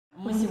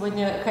Мы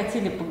сегодня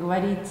хотели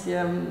поговорить,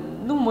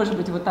 ну, может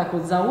быть, вот так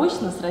вот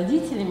заочно с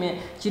родителями,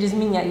 через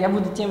меня. Я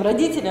буду тем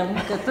родителем,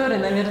 который,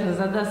 наверное,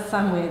 задаст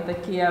самые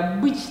такие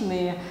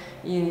обычные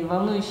и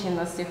волнующие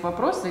нас всех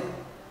вопросы.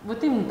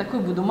 Вот именно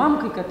такой буду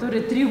мамкой,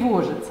 которая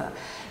тревожится.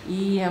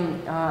 И,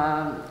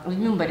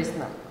 Людмила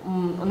Борисовна,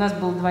 у нас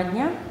было 2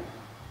 дня,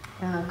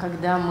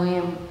 когда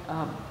мы,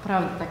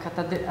 правда,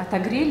 так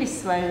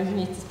отогрелись с вами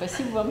вместе.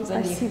 Спасибо вам за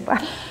них. Спасибо.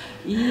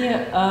 И,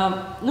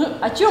 ну,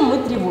 о чем мы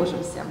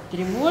тревожимся?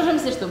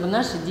 Тревожимся, чтобы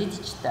наши дети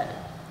читали.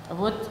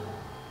 Вот,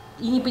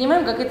 и не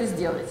понимаем, как это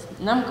сделать.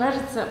 Нам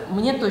кажется,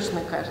 мне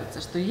точно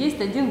кажется, что есть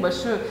один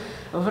большой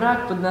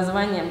враг под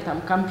названием там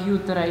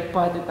компьютер,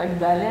 iPad и так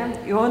далее.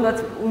 И он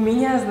у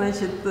меня,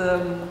 значит,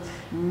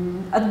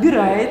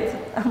 отбирает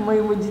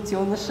моего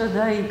детеныша,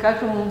 да, и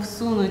как ему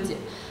всунуть,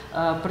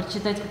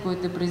 прочитать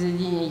какое-то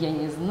произведение, я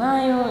не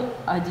знаю,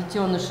 а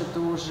детенышу-то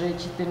уже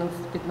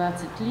 14-15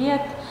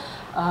 лет.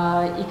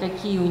 И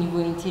какие у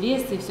него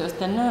интересы и все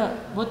остальное.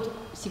 Вот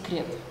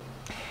секрет.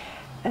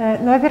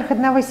 Ну, во-первых,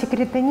 одного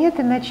секрета нет,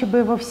 иначе бы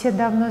его все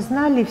давно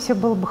знали, и все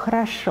было бы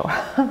хорошо.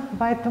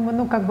 Поэтому,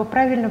 ну, как бы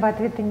правильного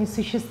ответа не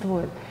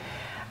существует.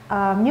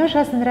 Мне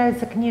ужасно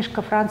нравится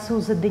книжка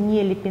француза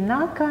Даниэля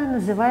Пинака,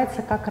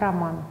 называется «Как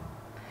роман».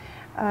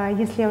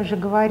 Если я уже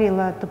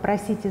говорила, то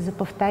простите за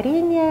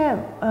повторение.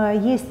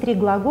 Есть 3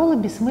 глагола,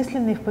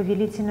 бессмысленные в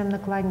повелительном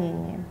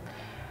наклонении.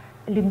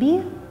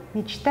 «Люби»,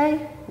 «Мечтай»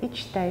 и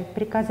 «Читай».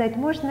 Приказать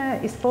можно,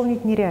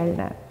 исполнить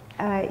нереально.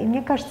 И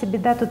мне кажется,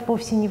 беда тут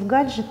вовсе не в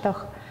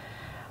гаджетах.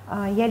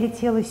 Я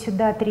летела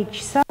сюда 3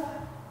 часа.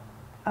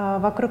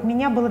 Вокруг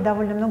меня было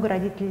довольно много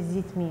родителей с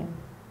детьми.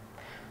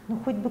 Ну,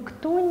 хоть бы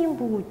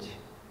кто-нибудь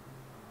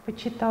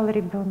почитал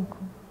ребенку,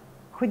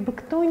 хоть бы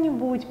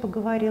кто-нибудь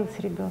поговорил с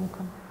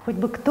ребенком, хоть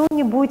бы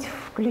кто-нибудь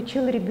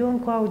включил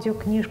ребенку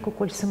аудиокнижку,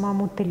 коль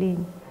самому-то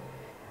лень.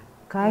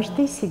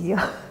 Каждый сидел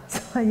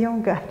в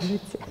своем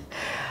гаджете.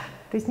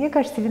 То есть, мне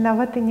кажется,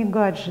 виноваты не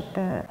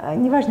гаджеты.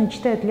 Неважно,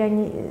 читают ли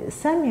они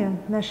сами,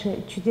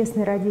 наши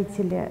чудесные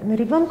родители, но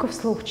ребенку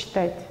вслух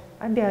читать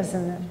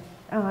обязаны.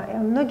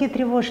 Многие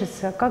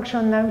тревожатся, как же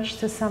он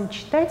научится сам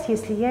читать,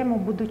 если я ему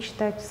буду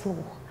читать вслух.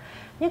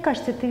 Мне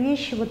кажется, это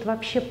вещи вот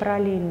вообще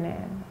параллельные.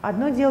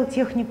 Одно дело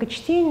техника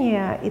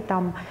чтения и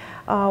там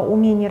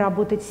умение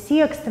работать с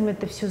текстом,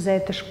 это все за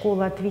это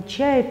школа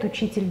отвечает,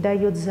 учитель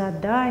дает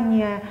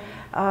задания.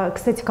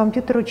 Кстати,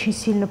 компьютер очень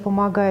сильно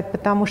помогает,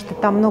 потому что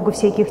там много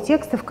всяких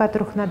текстов, в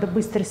которых надо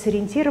быстро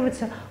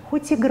сориентироваться.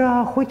 Хоть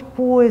игра, хоть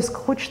поиск,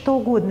 хоть что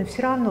угодно,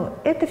 все равно.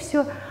 Это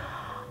все.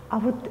 А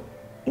вот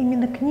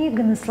именно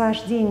книга,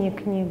 наслаждение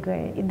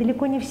книгой. И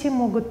далеко не все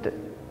могут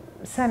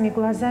сами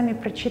глазами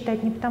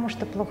прочитать, не потому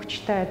что плохо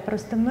читают.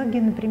 Просто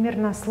многие, например,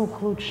 на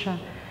слух лучше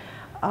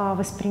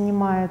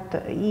воспринимают.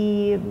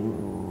 И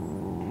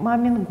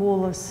мамин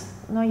голос.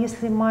 Ну а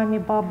если маме,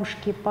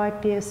 бабушке,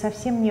 папе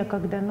совсем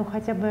некогда, ну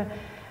хотя бы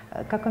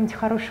какой-нибудь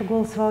хороший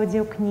голос в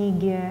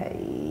аудиокниге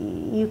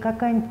и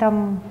какая-нибудь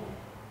там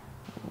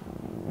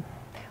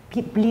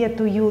плед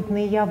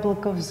уютный,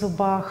 яблоко в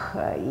зубах.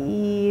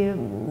 И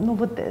ну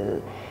вот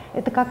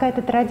это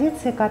какая-то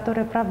традиция,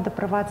 которая, правда,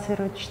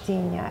 провоцирует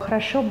чтение.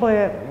 Хорошо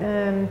бы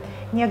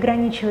не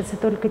ограничиваться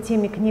только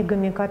теми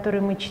книгами,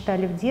 которые мы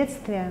читали в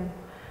детстве.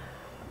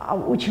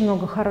 Очень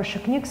много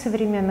хороших книг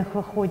современных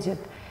выходит.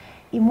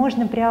 И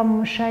можно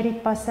прям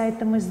шарить по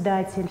сайтам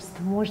издательств,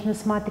 можно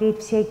смотреть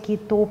всякие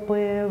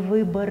топы,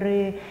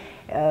 выборы,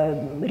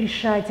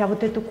 решать, а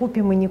вот эту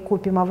купим и не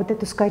купим, а вот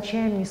эту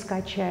скачаем, не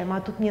скачаем, а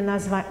тут мне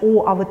название,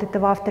 а вот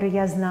этого автора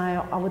я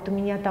знаю, а вот у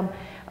меня там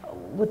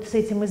вот с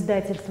этим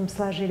издательством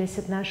сложились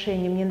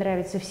отношения, мне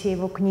нравятся все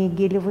его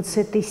книги, или вот с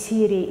этой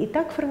серией. И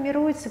так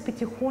формируется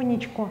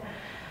потихонечку.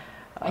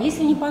 А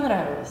если не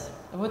понравилось?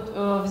 Вот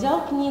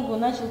взял книгу,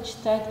 начал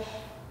читать,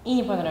 и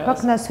не понравилось.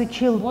 Как нас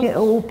учил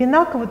у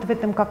Пинака, вот в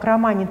этом как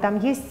романе, там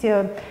есть,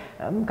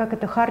 как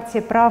это,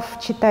 хартия прав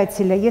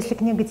читателя. Если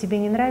книга тебе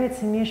не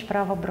нравится, имеешь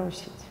право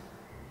бросить.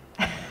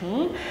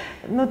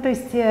 Ну, то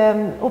есть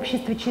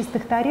общество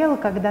чистых тарелок,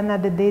 когда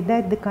надо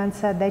доедать до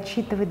конца,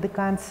 дочитывать до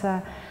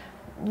конца.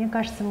 Мне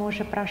кажется, мы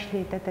уже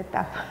прошли этот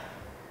этап.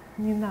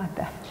 Не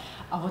надо.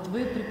 А вот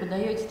вы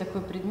преподаете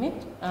такой предмет,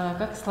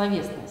 как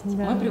словесность.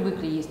 Да. Мы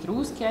привыкли, есть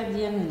русский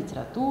отдельно,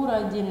 литература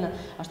отдельно.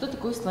 А что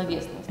такое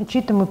словесность? А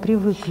что-то мы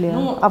привыкли.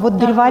 Ну, а вот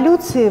до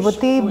революции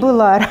вот и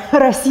была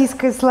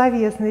российская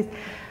словесность.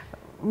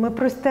 Мы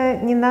просто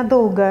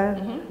ненадолго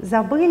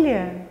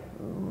забыли,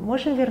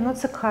 можем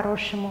вернуться к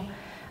хорошему.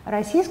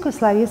 Российскую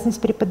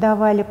словесность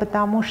преподавали,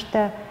 потому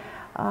что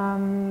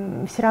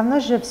все равно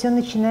же все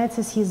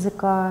начинается с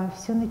языка,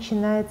 все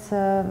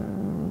начинается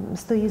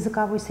с той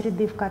языковой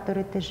среды, в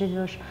которой ты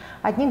живешь.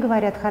 Одни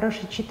говорят,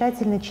 хороший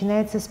читатель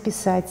начинается с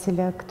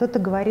писателя, кто-то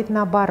говорит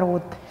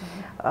наоборот.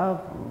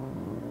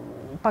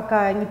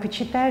 Пока не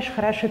почитаешь,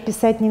 хорошо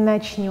писать не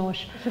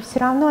начнешь. Все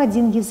равно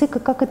один язык, и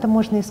как это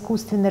можно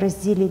искусственно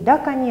разделить? Да,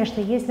 конечно,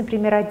 есть,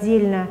 например,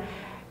 отдельно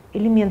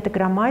элементы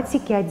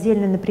грамматики,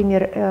 отдельно,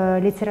 например,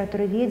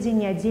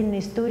 литературоведение, отдельно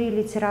история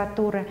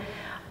литературы.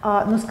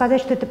 Но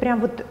сказать, что это прям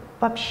вот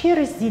вообще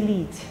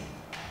разделить,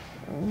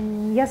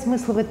 я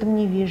смысла в этом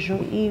не вижу.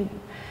 И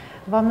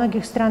во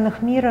многих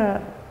странах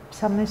мира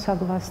со мной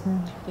согласны.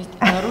 То есть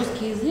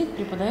русский язык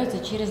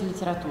преподается через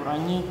литературу,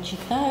 они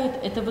читают,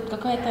 это вот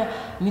какая-то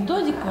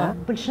методика?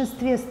 В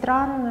большинстве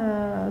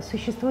стран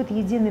существует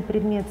единый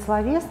предмет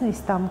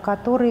словесность, там,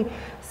 который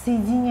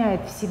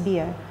соединяет в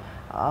себе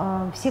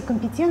все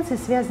компетенции,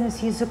 связанные с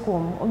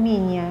языком,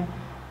 умение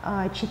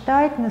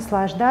читать,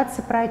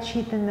 наслаждаться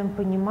прочитанным,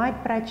 понимать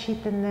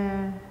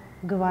прочитанное,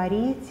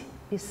 говорить,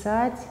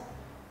 писать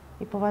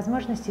и по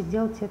возможности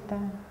делать это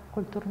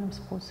культурным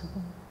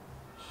способом.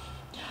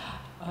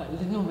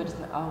 Людмила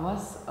Борисовна, а у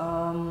вас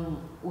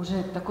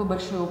уже такой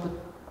большой опыт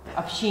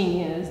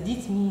общения с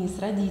детьми, с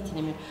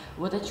родителями.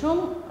 Вот о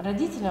чем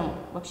родителям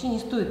вообще не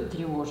стоит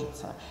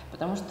тревожиться,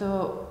 потому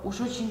что уж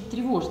очень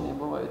тревожные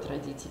бывают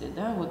родители,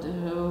 да, вот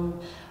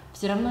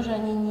все равно же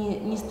они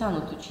не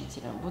станут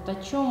учителем. Вот о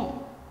чем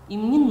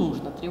им не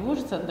нужно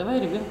тревожиться, отдавая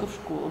ребенка в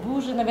школу. Вы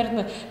уже,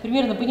 наверное,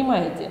 примерно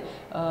понимаете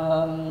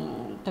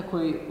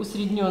такой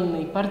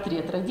усредненный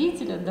портрет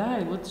родителя, да,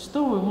 и вот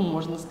что ему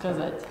можно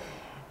сказать?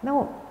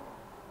 Ну,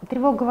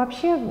 тревога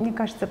вообще, мне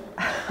кажется,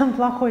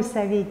 плохой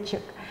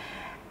советчик.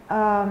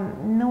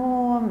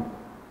 Но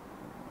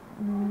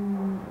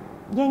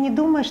я не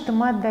думаю, что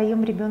мы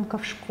отдаем ребенка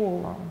в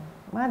школу.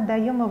 Мы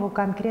отдаем его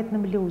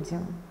конкретным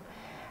людям.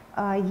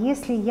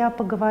 Если я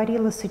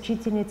поговорила с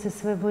учительницей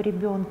своего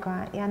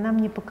ребенка, и она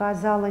мне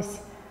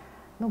показалась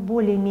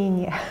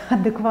более-менее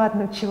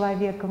адекватным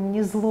человеком,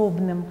 не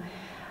злобным,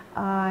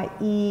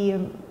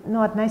 и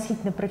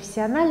относительно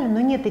профессиональным,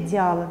 но нет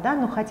идеала,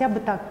 да, хотя бы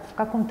так, в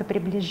каком-то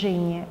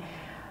приближении,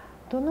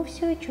 то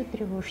все, и что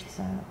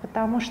тревожиться,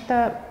 потому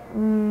что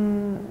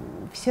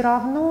все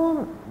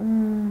равно,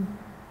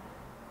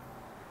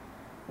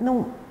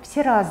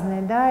 все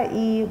разные, да,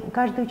 и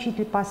каждый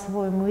учитель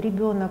по-своему, и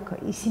ребенок,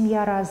 и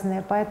семья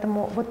разная,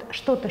 поэтому вот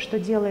что-то, что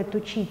делает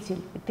учитель,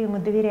 и ты ему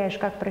доверяешь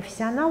как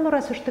профессионалу,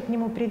 раз уж ты к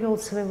нему привел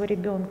своего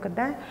ребенка,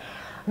 да,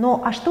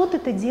 а что-то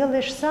ты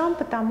делаешь сам,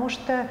 потому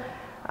что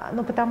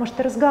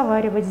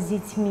разговаривать с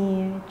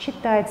детьми,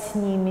 читать с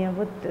ними.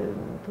 Вот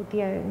тут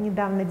я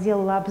недавно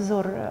делала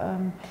обзор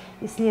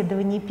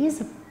исследований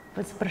ПИЗа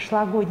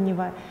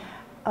прошлогоднего.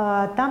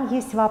 Там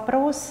есть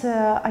вопрос,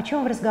 о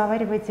чем вы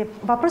разговариваете,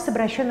 вопрос,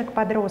 обращенный к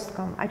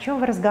подросткам, о чем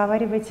вы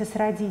разговариваете с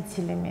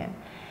родителями.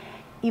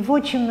 И в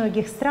очень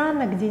многих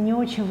странах, где не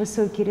очень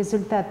высокие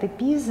результаты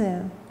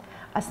ПИЗы,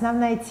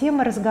 основная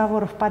тема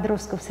разговоров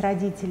подростков с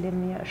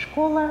родителями –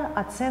 школа,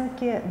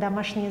 оценки,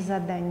 домашние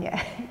задания.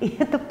 И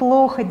это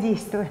плохо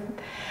действует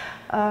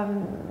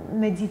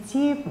на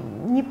детей,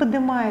 не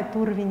поднимает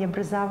уровень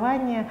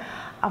образования.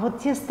 А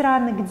вот те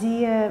страны,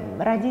 где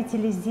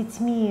родители с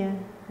детьми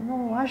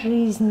о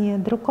жизни,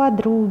 друг о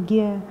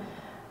друге,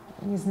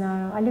 не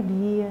знаю, о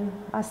любви,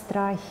 о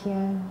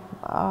страхе,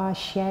 о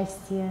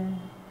счастье,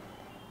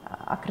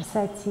 о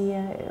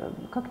красоте.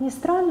 Как ни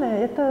странно,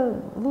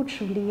 это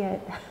лучше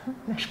влияет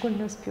на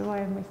школьную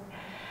успеваемость.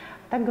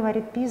 Так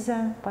говорит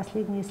ПИЗа,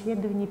 последнее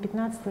исследование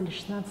 15 или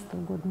 16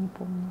 года, не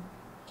помню.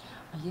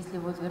 А если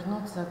вот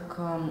вернуться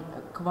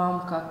к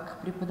вам как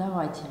к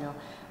преподавателю,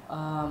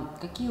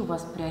 какие у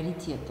вас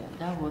приоритеты?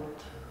 Да, вот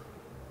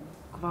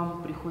к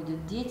вам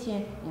приходят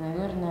дети, и,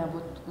 наверное,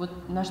 вот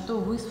на что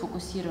вы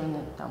сфокусированы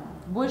там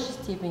в большей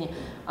степени,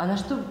 а на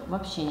что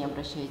вообще не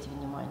обращаете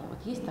внимания? Вот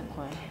есть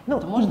такое?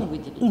 Это можно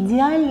выделить?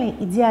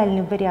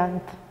 Идеальный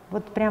вариант,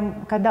 вот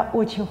прям когда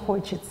очень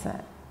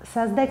хочется,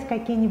 создать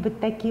какие-нибудь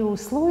такие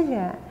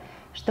условия,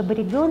 чтобы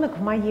ребенок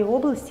в моей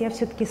области, я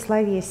все-таки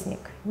словесник,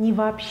 не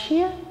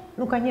вообще,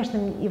 конечно,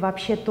 и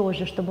вообще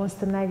тоже, чтобы он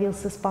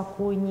становился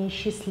спокойнее,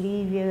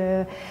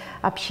 счастливее,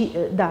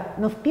 да,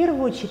 но в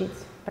первую очередь,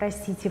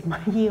 простите, в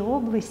моей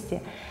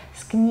области,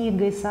 с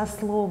книгой, со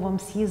словом,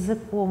 с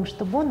языком,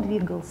 чтобы он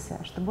двигался,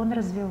 чтобы он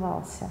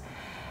развивался.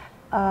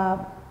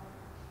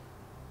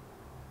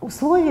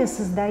 Условия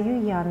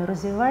создаю я, но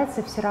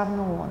развивается все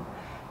равно он.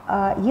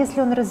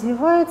 Если он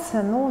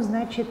развивается,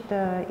 значит,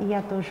 и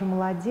я тоже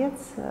молодец,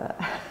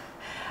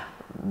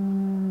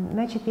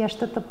 значит, я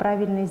что-то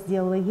правильно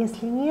сделала.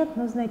 Если нет,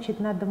 значит,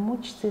 надо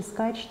мучиться,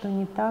 искать, что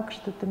не так,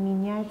 что-то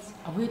менять.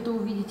 А вы это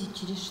увидите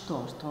через что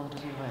он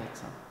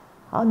развивается?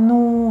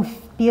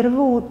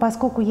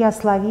 Поскольку я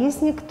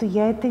словесник, то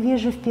я это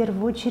вижу в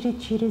первую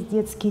очередь через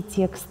детские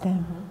тексты,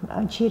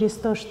 через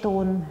то, что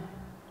он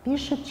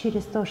пишет,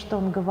 через то, что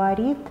он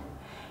говорит.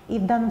 И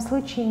в данном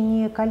случае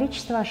не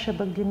количество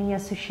ошибок для меня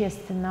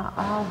существенно,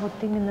 а вот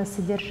именно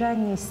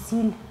содержание,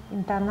 стиль,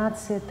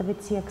 интонация этого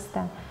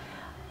текста.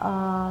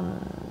 А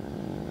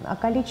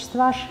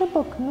количество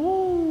ошибок,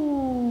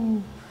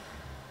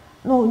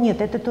 нет,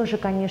 это тоже,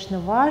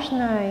 конечно,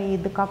 важно, и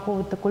до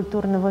какого-то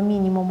культурного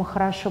минимума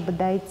хорошо бы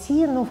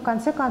дойти, но в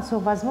конце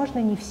концов, возможно,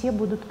 не все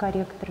будут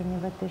корректорами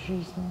в этой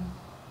жизни.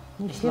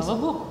 Слава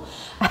Богу.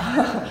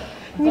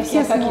 Не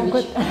все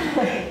смогут.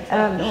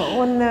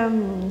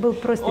 Он был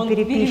просто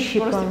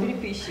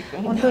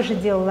переписчиком. Он тоже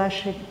делал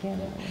ошибки.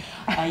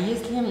 А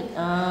если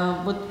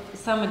вот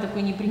самая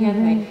такая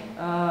неприятная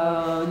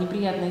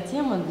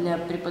тема для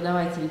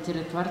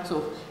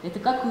преподавателей-творцов, это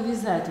как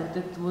увязать вот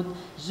этот вот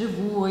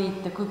живой,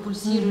 такой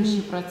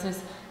пульсирующий процесс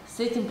с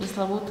этим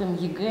пресловутым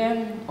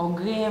ЕГЭ,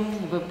 ОГЭ,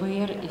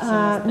 ВПР и всем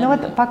остальным. Ну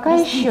вот пока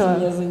еще,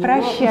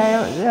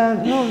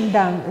 прощаю, ну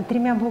да,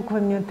 3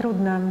 буквами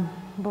трудно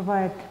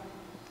бывает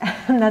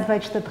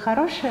назвать что-то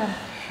хорошее,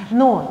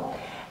 но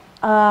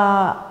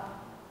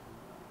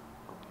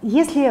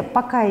если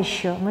пока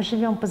еще мы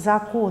живем по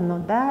закону,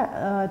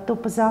 да, то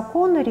по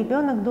закону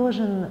ребенок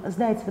должен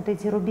сдать вот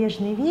эти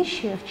рубежные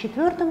вещи в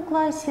 4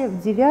 классе,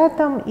 в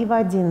 9 и в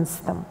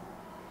 11.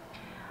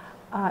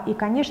 И,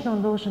 конечно,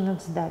 он должен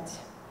их сдать.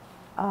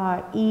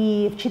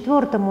 И в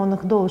 4 он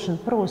их должен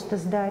просто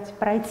сдать,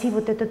 пройти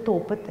вот этот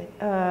опыт.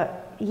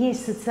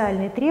 Есть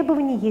социальные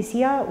требования, есть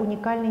я,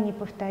 уникальный,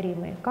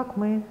 неповторимый, как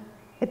мы.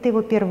 Это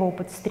его первый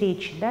опыт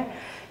встречи. Да?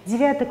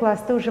 9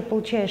 класс, ты уже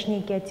получаешь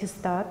некий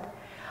аттестат.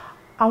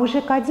 А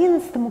уже к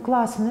 11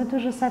 классу, ну это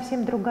уже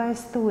совсем другая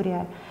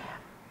история.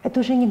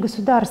 Это уже не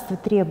государство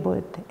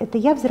требует. Это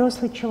я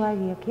взрослый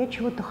человек, я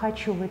чего-то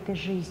хочу в этой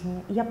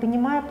жизни. Я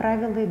понимаю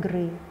правила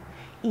игры.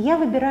 И я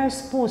выбираю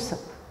способ.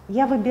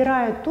 Я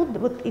выбираю тут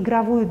вот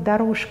игровую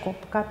дорожку,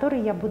 по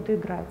которой я буду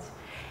играть.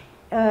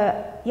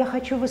 Я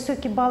хочу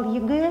высокий балл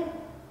ЕГЭ,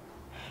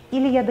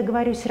 или я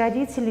договорюсь с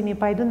родителями и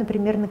пойду,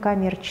 например, на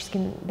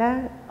коммерческий.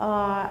 Да?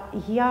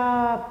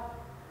 Я,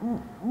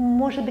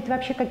 может быть,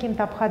 вообще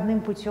каким-то обходным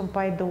путем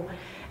пойду.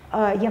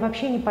 Я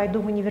вообще не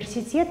пойду в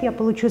университет, я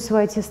получу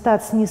свой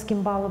аттестат с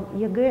низким баллом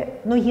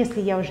ЕГЭ, но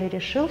если я уже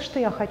решил, что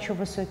я хочу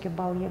высокий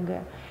балл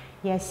ЕГЭ,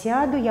 я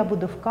сяду, я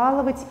буду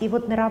вкалывать, и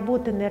вот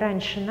наработанные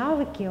раньше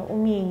навыки,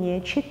 умение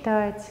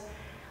читать,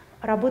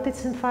 работать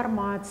с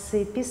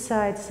информацией,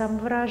 писать,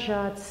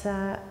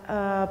 самовыражаться,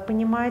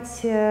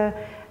 понимать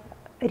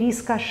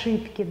риск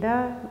ошибки,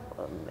 да,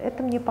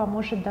 это мне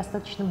поможет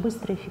достаточно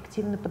быстро и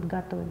эффективно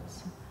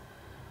подготовиться.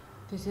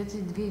 То есть эти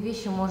 2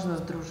 вещи можно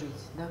сдружить,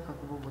 да, как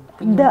бы вот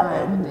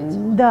понимая вот эти.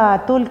 Да,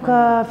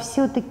 только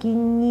все-таки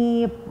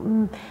не,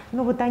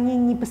 ну вот они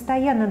не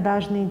постоянно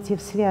должны идти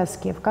в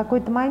связке. В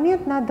какой-то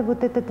момент надо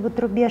вот этот вот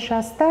рубеж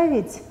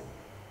оставить.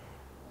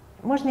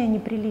 Можно я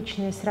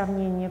неприличное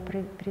сравнение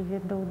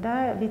приведу,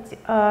 да? Ведь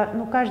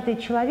ну, каждый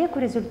человек в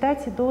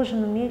результате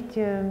должен уметь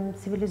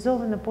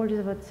цивилизованно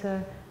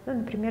пользоваться, ну,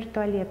 например,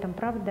 туалетом,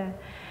 правда?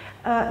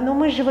 Но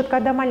мы же, вот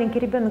когда маленький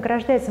ребенок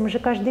рождается, мы же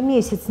каждый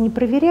месяц не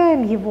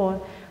проверяем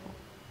его.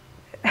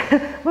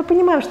 Мы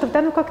понимаем, что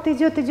оно как-то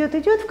идет,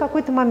 в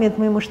какой-то момент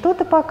мы ему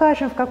что-то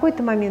покажем, в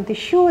какой-то момент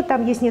еще,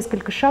 там есть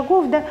несколько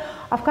шагов, да,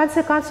 а в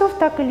конце концов,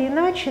 так или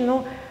иначе,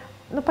 ну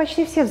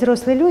почти все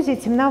взрослые люди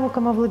этим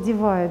навыком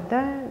овладевают,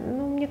 да.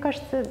 Ну, мне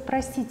кажется,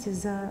 простите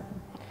за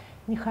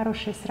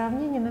нехорошее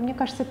сравнение, но мне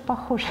кажется, это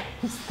похожая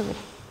история.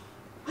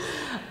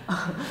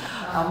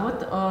 А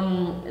вот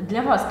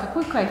для вас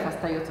какой кайф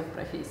остается в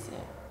профессии?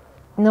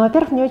 Ну,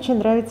 во-первых, мне очень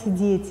нравятся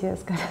дети,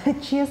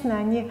 сказать честно,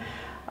 они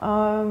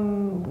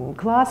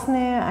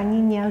классные,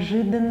 они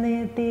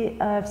неожиданные, ты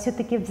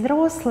все-таки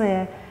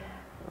взрослые.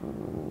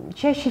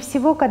 Чаще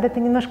всего, когда ты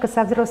немножко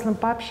со взрослым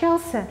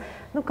пообщался,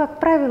 ну, как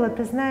правило,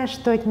 ты знаешь,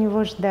 что от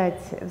него ждать.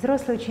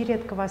 Взрослые очень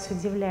редко вас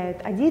удивляют,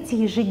 а дети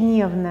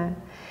ежедневно.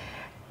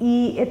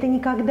 И это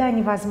никогда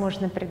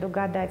невозможно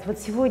предугадать. Вот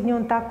сегодня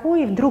он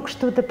такой, и вдруг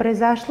что-то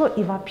произошло,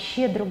 и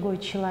вообще другой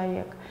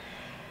человек.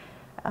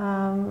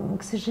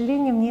 К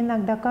сожалению, мне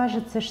иногда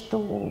кажется, что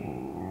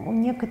у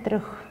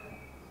некоторых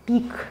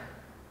пик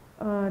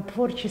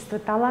творчества,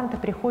 таланта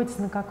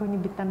приходится на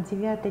какой-нибудь там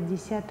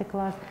 9-10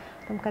 класс.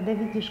 Там, когда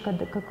видишь,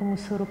 как ему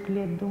 40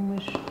 лет,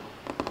 думаешь,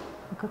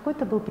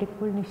 какой-то был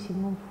прикольный в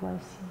 7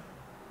 классе.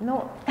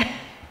 Ну,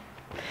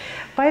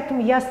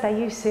 поэтому я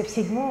остаюсь в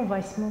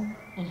 7-8.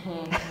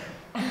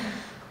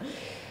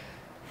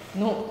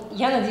 Ну,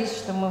 я надеюсь,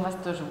 что мы вас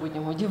тоже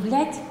будем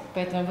удивлять,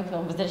 поэтому вы к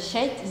нам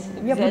возвращайтесь.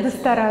 Я буду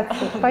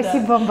стараться.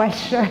 Спасибо вам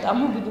большое. А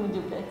мы будем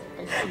удивлять.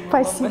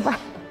 Спасибо.